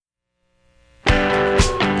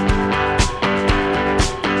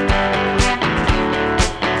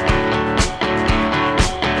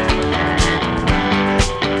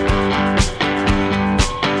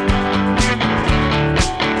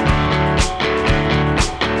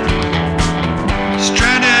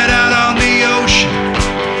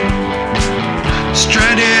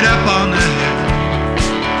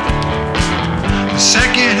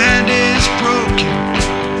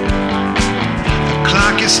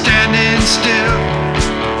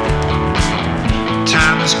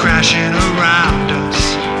crashing around us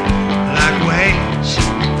like waves.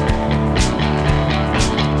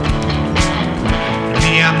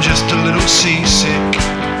 Me, I'm just a little seasick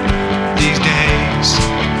these days.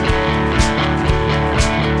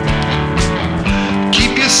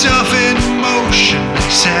 Keep yourself in motion, they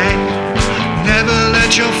say. Never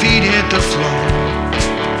let your feet hit the floor.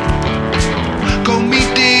 Go meet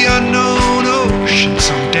the unknown ocean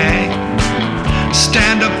someday.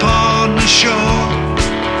 Stand upon the shore.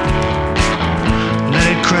 Let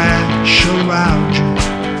it crash around you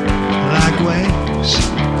like waves.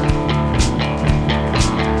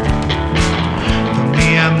 For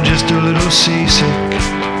me, I'm just a little seasick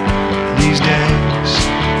these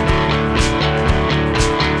days.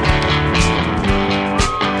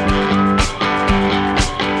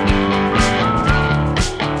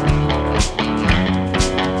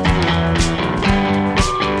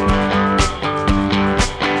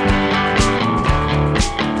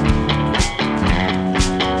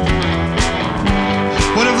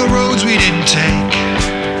 What of the roads we didn't take?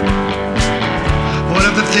 What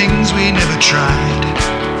of the things we never tried?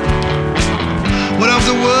 What of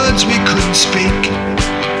the words we couldn't speak?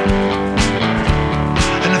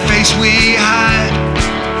 And the face we hide?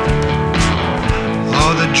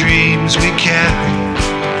 All the dreams we carry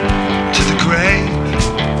to the grave.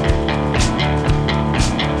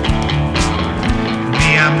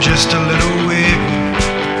 Me, I'm just a little